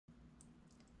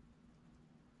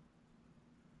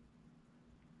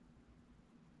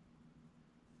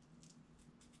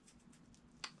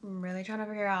I'm really trying to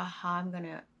figure out how I'm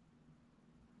gonna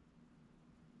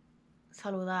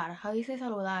saludar. How do you say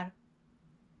saludar? I'm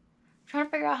trying to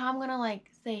figure out how I'm gonna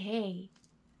like say hey.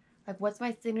 Like, what's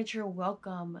my signature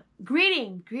welcome?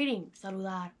 Greeting,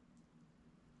 saludar.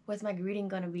 What's my greeting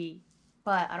gonna be?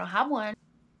 But I don't have one.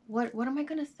 What am I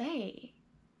gonna say?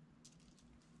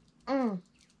 I'm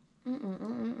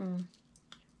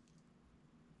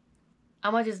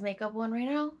gonna just make up one right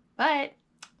now. But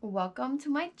welcome to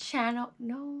my channel.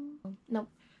 No.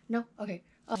 Okay.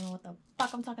 I don't know what the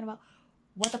fuck I'm talking about.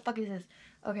 What the fuck is this?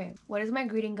 Okay, what is my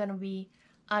greeting gonna be?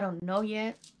 I don't know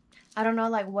yet. I don't know,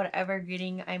 like, whatever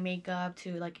greeting I make up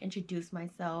to like introduce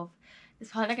myself.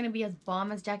 It's probably not gonna be as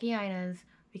bomb as Jackie Ina's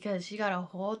because she got a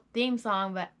whole theme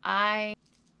song, but I'm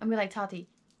gonna be like Tati,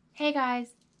 hey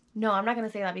guys. No, I'm not gonna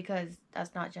say that because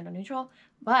that's not gender neutral,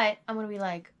 but I'm gonna be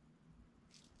like,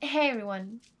 hey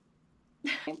everyone.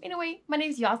 Anyway, my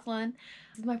name's Yoselin.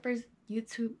 This is my first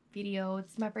YouTube video.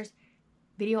 It's my first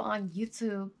video on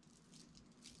YouTube.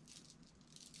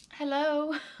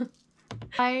 Hello.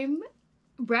 I'm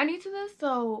brand new to this,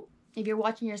 so if you're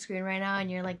watching your screen right now and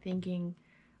you're like thinking,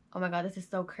 oh my god, this is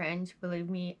so cringe, believe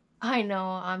me, I know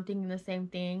I'm thinking the same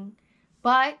thing.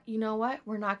 But you know what?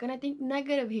 We're not gonna think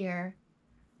negative here.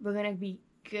 We're gonna be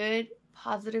good,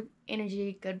 positive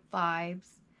energy, good vibes.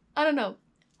 I don't know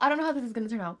how this is gonna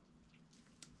turn out.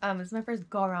 It's my first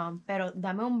go around, pero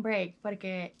dame un break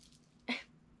porque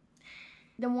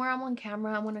the more I'm on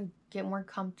camera, I want to get more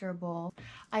comfortable.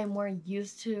 I'm more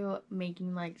used to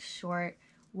making like short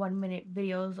 1-minute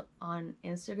videos on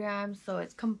Instagram, so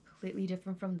it's completely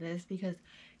different from this because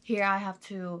here I have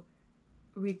to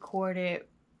record it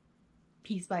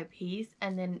piece by piece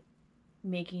and then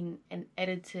making an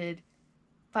edited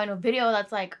final video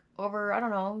that's like over, I don't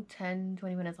know,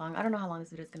 10-20 minutes long. I don't know how long this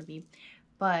video is going to be,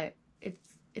 but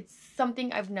it's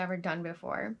something I've never done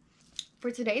before.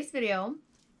 For today's video,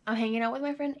 I'm hanging out with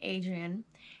my friend Adrian,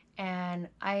 and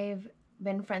I've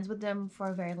been friends with them for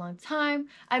a very long time.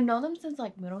 I've known them since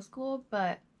like middle school,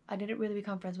 but I didn't really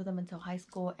become friends with them until high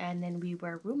school, and then we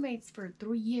were roommates for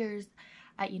 3 years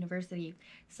at university.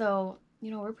 So,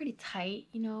 you know, we're pretty tight,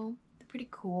 you know, they're pretty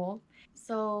cool.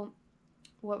 So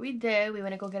what we did, we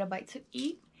went to go get a bite to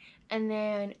eat, and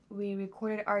then we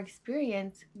recorded our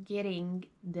experience getting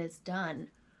this done.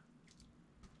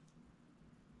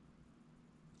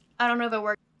 I don't know if it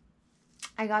worked.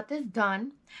 I got this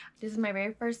done. This is my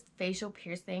very first facial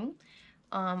piercing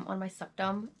on my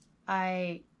septum.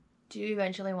 I do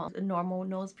eventually want a normal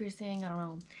nose piercing. I don't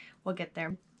know. We'll get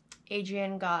there.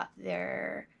 Adrian got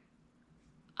their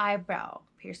eyebrow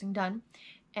piercing done,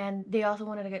 and they also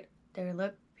wanted to get their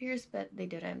lip pierced, but they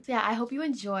didn't. So yeah, I hope you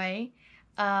enjoy.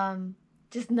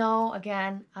 Just know,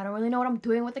 again, I don't really know what I'm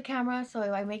doing with the camera, so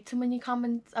if I make too many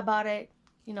comments about it,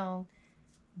 you know,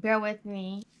 bear with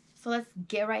me. So let's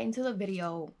get right into the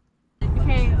video.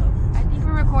 Okay, I think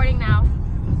we're recording now.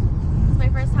 It's my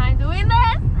first time doing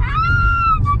this. Ah,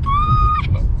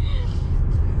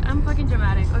 I'm fucking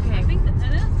dramatic. Okay. I think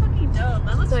that is fucking dope.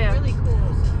 That looks really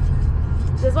cool.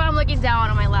 This is why I'm looking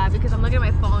down on my lap, because I'm looking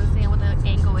at my phone seeing what the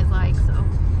angle is like. So,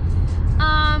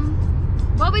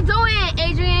 what we doing,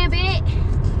 Adrian, bitch?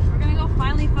 We're gonna go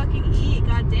finally fucking eat.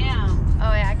 Goddamn.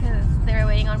 Oh yeah, because they were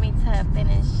waiting on me to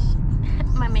finish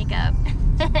my makeup.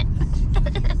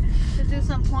 To do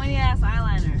some pointy ass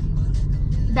eyeliner.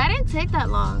 That didn't take that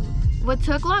long. What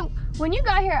took long? When you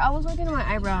got here, I was working on my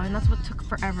eyebrow, and that's what took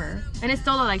forever. And it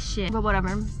still looked like shit, but whatever.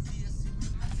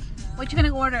 What you gonna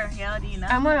order? Yeah, do you know?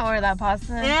 I'm gonna order that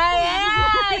pasta.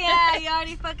 Yeah. You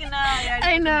already fucking know.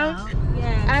 I know.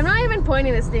 Yeah. I'm not even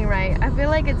pointing this thing right. I feel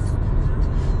like it's.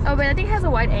 Oh, but I think it has a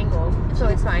wide angle, so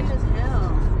it's fine. As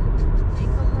hell.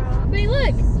 Wait,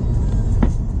 look.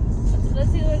 Let's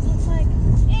see what it looks like.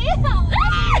 Ew!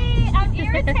 I'm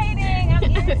irritating.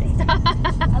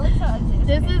 I look so ugly.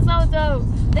 This is so dope.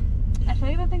 I feel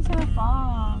like that thing's gonna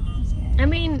fall. I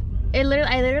mean, I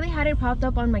literally had it propped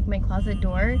up on like my closet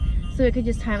door, so it could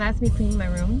just time lapse me cleaning my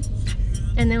room.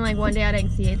 And then like one day I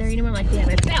didn't see it there anymore. I'm like, damn,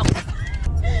 it fell.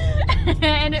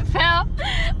 And it fell.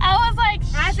 I was like,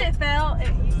 as it fell,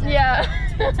 yeah.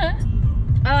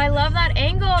 Oh, I love that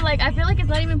angle. Like, I feel like it's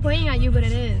not even pointing at you, but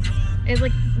it is. It's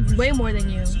like way more than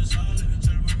you.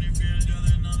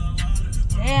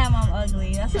 Damn, I'm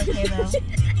ugly. That's okay though.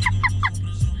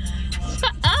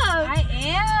 Shut up. I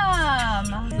am.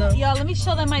 So, yo, let me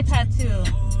show them my tattoo.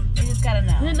 You just gotta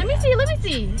know. Let me see.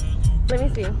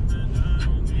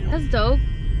 That's dope.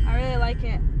 I really like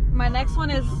it. My next one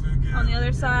is on the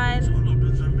other side,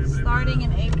 starting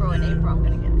in April. In April, I'm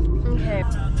gonna get it. Okay.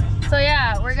 So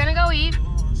yeah, we're gonna go eat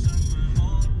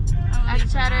at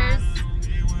Cheddar's.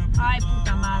 Ay,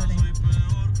 puta madre.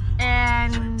 And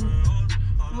and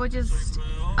we'll just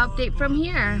update from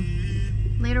here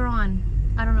later on.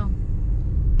 I don't know.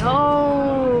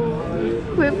 Oh,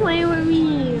 quit playing with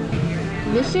me.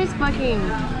 This shit's fucking,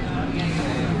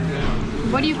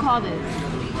 what do you call this?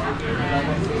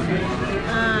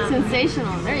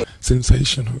 Sensational. There you go.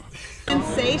 Sensational.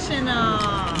 Sensational.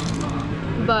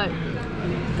 But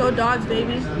Go dogs,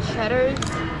 baby. cheddars.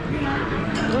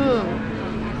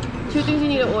 Two things you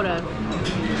need to order.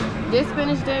 This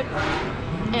spinach dip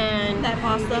and That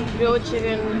pasta. grilled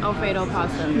chicken Alfredo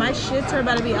pasta. My shits are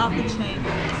about to be off the chain.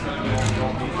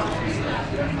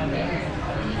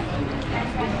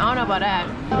 I don't know about that.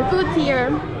 The food's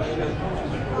here.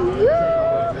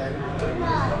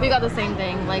 We got the same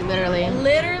thing, like literally.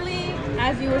 Literally,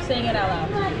 as you were saying it out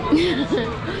loud.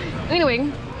 Anyway,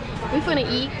 we finna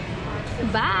eat.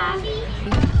 Bye.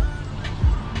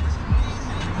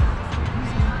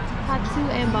 Tattoo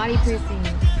and body piercing.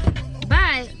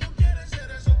 But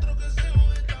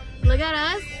look at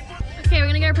us. Okay, we're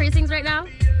gonna get our piercings right now.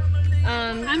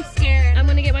 I'm scared. I'm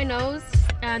gonna get my nose,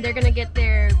 and they're gonna get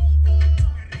their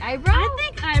eyebrow. I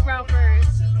think eyebrow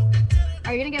first.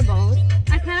 Are you gonna get both?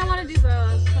 I kind of want to do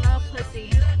both, but I'm a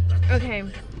pussy. Okay.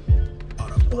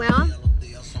 Well,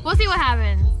 we'll see what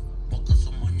happens.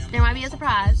 There might be a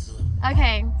surprise.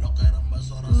 Okay.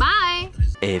 Bye.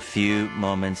 A few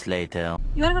moments later.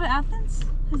 You want to go to Athens?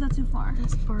 Or is that too far?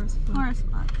 That's far as fuck. Far as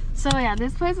fuck. So yeah,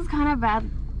 this place is kind of bad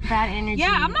energy.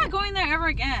 Yeah, I'm not going there ever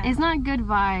again. It's not good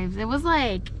vibes. It was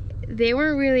like they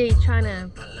weren't really trying to.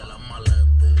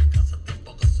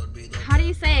 How do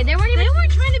you say it? They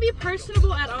weren't trying to be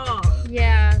personable at all.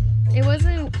 Yeah, it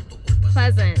wasn't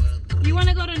pleasant. You want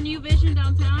to go to New Vision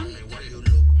downtown?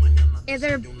 If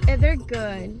they're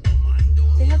good,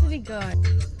 they have to be good.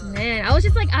 Man, I was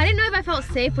just like, I didn't know if I felt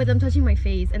safe with them touching my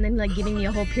face and then like giving me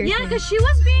a whole piercing. Yeah, because she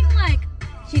was being like,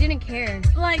 she didn't care.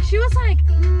 like she was like,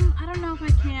 I don't know if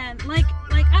I can. Like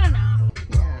I don't know.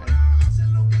 Yeah.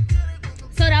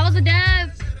 So that was a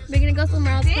dab. We're gonna go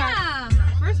somewhere else. Damn.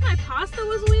 First my pasta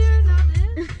was weird. Now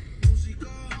this.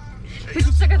 But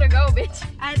you took her to go, bitch.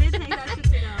 I did take that shit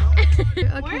to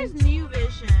go. Okay. Where's New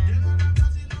Vision?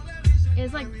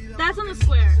 It's like, That's on the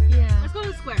square. yeah. Let's go to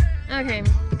the square. Okay.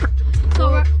 So,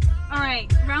 all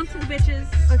right, round to the bitches.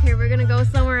 Okay, we're gonna go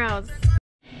somewhere else.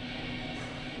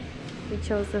 We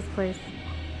chose this place.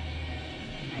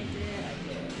 I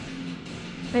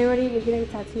did. I already getting a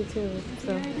tattoo too,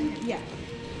 so. Yeah.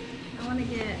 I want to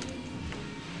get.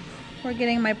 We're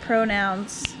getting my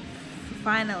pronouns.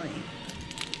 Finally.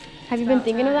 Have you been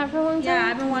thinking of that for a long time? Yeah,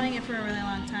 I've been wanting it for a really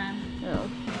long time. No.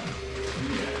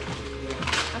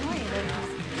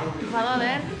 ¿Va a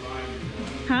doler?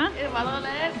 Huh? ¿Va a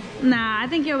doler? Nah, I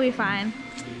think you'll be fine.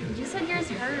 You said yours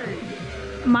hurt.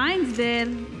 Mine's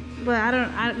did, but I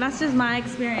don't. That's just my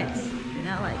experience. You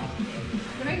know, like.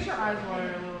 It makes your eyes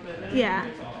water a little bit. Yeah.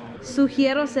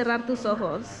 Sugiero cerrar tus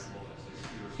ojos.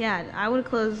 Yeah, I would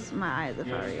close my eyes if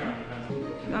I were you.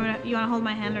 You want to hold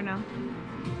my hand or no?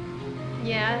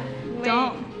 Yeah. Wait.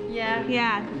 Don't. Yeah.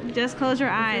 Yeah, just close your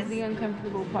eyes. This is the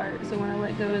uncomfortable part. So when I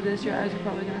let go of this, your eyes are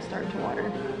probably going to start to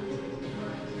water.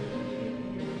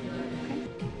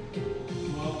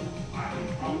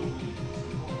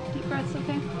 Deep breaths,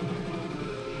 okay?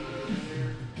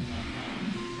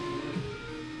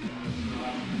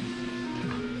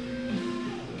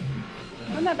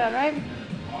 Not that bad, right?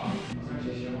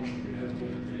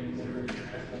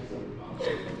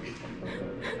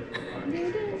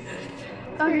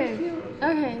 Okay.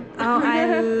 Okay. Oh,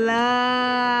 I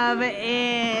love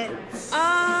it.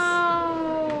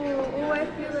 Oh, I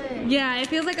feel it. Yeah, it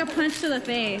feels like a punch to the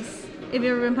face. If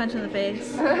you've ever been punched in the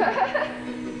face.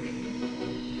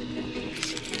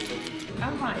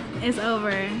 I'm fine. It's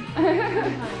over.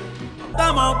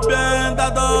 Estamos bien,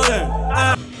 está todo bien.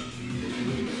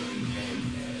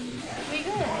 We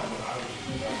good.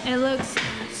 It looks.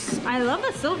 I love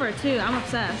the silver too. I'm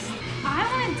obsessed. I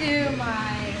want to do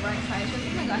my right side. Should I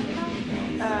take my glasses off?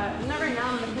 Not right now.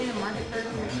 I'm going to clean the market first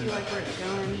and see like where it's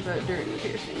going, but during the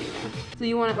piercing. So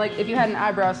you want it like if you had an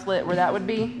eyebrow slit where that would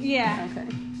be? Yeah. Okay.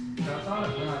 When I saw it,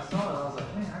 I was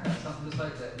like, man, I got something just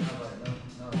like that. And I was like, no.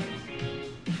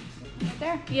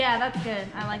 There. Yeah, that's good.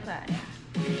 I like that.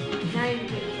 Now you can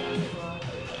take the glasses off.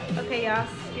 Okay, Yas,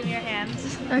 give me your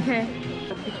hands. Okay.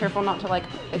 Be careful not to like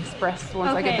express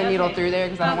once I get Okay, the needle okay. through there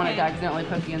because I don't want it to Okay. accidentally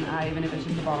poke you in the eye, even if it's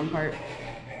just the bottom part.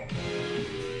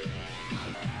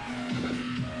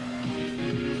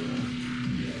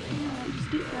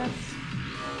 Just deep breaths.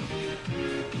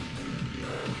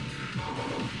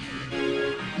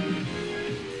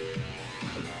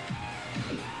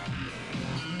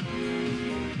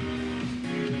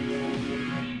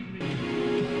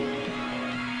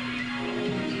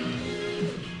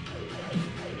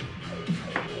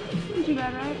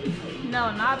 No,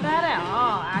 not bad at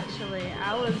all, actually.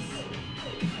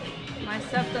 My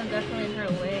septum definitely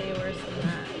hurt way worse than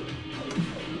that.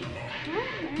 Oh,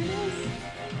 there it is.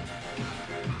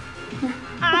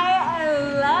 I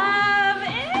love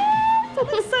it! It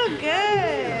looks so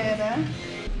good.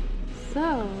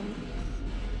 So,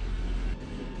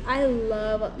 I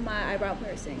love my eyebrow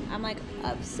piercing. I'm like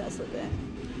obsessed with it.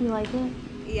 You like it?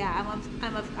 Yeah,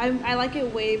 I like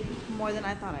it way more than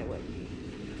I thought I would.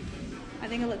 I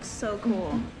think it looks so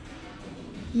cool.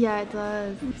 Yeah, it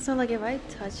does. So like if I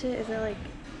touch it, is it like,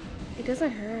 it doesn't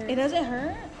hurt? It doesn't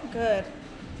hurt? Good.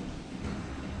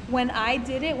 When I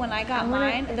did it, when I got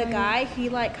mine, the guy, he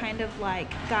like kind of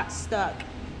like got stuck.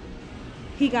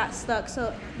 He got stuck.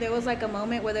 So there was like a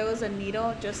moment where there was a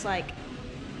needle just like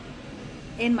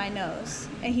in my nose.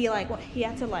 And he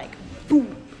had to like,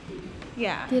 boom.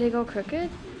 Yeah. Did it go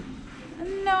crooked?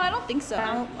 No, I don't think so.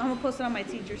 I'm gonna post it on my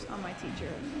teacher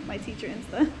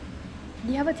Insta.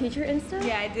 Do you have a teacher Insta?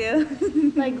 Yeah, I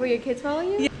do. Like where your kids follow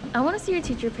you? Yeah. I want to see your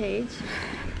teacher page.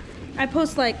 I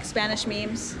post like Spanish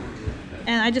memes,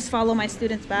 and I just follow my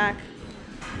students back.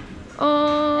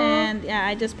 Oh. And yeah,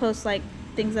 I just post like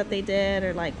things that they did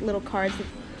or like little cards that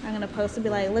I'm gonna post and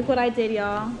be like, look what I did,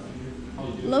 y'all.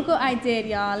 Look what I did,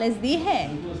 y'all. Les dije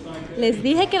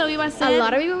que lo iba a hacer. A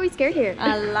lot of people would be scared here.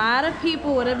 A lot of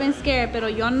people would have been scared, pero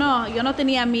yo no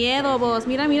tenía miedo, vos.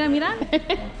 Mira, mira, mira.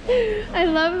 I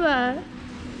love that.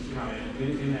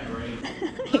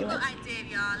 Look what I did,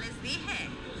 y'all. Les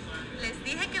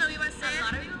dije que lo iba a hacer. A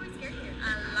lot of people would be scared here. A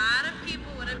lot of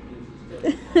people would have.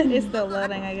 It's still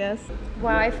loading, I guess.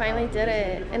 Wow, I finally did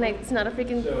it. And like, it's not a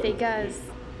freaking fake ass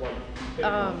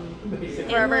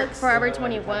Forever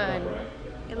 21.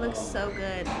 It looks so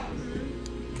good.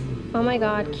 Oh my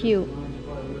god, cute.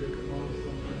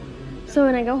 So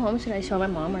when I go home, should I show my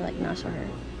mom or like not show her?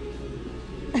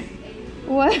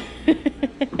 What?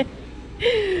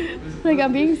 Like,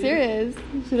 I'm being serious.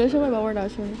 Should I show my mom or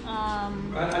not show her?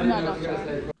 No, don't show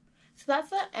her. So that's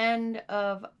the end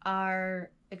of our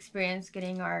experience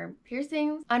getting our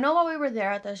piercings. I know while we were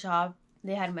there at the shop,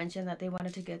 they had mentioned that they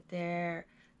wanted to get their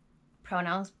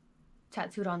pronouns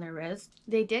tattooed on their wrist.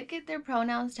 They did get their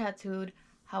pronouns tattooed.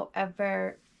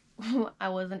 However, I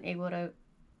wasn't able to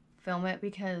film it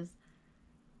because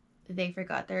they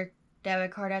forgot their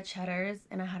debit card at Cheddar's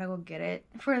and I had to go get it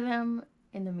for them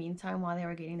in the meantime while they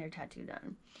were getting their tattoo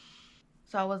done.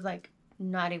 So I was like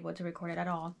not able to record it at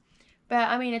all. But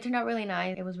I mean, it turned out really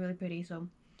nice. It was really pretty. So,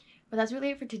 but that's really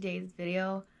it for today's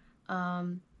video.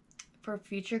 For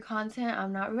future content,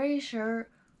 I'm not really sure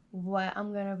what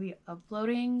I'm gonna be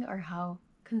uploading or how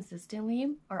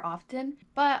consistently or often,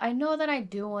 but I know that I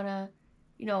do want to,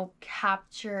 you know,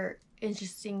 capture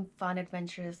interesting, fun,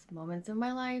 adventurous moments in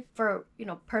my life for, you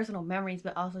know, personal memories,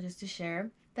 but also just to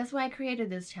share. That's why I created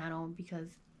this channel, because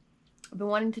I've been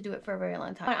wanting to do it for a very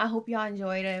long time. I hope y'all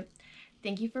enjoyed it.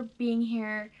 Thank you for being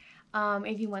here.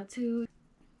 If you want to,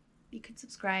 you could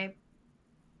subscribe,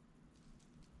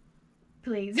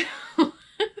 please.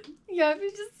 Yeah, if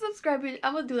you just subscribe,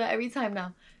 I'm gonna do that every time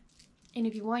now. And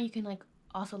if you want, you can like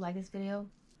also like this video,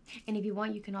 and if you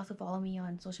want, you can also follow me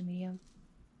on social media,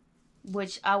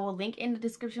 which I will link in the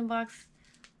description box.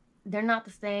 They're not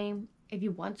the same. If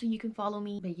you want to, you can follow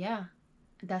me. But yeah,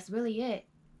 that's really it,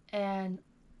 and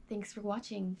thanks for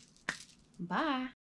watching. Bye.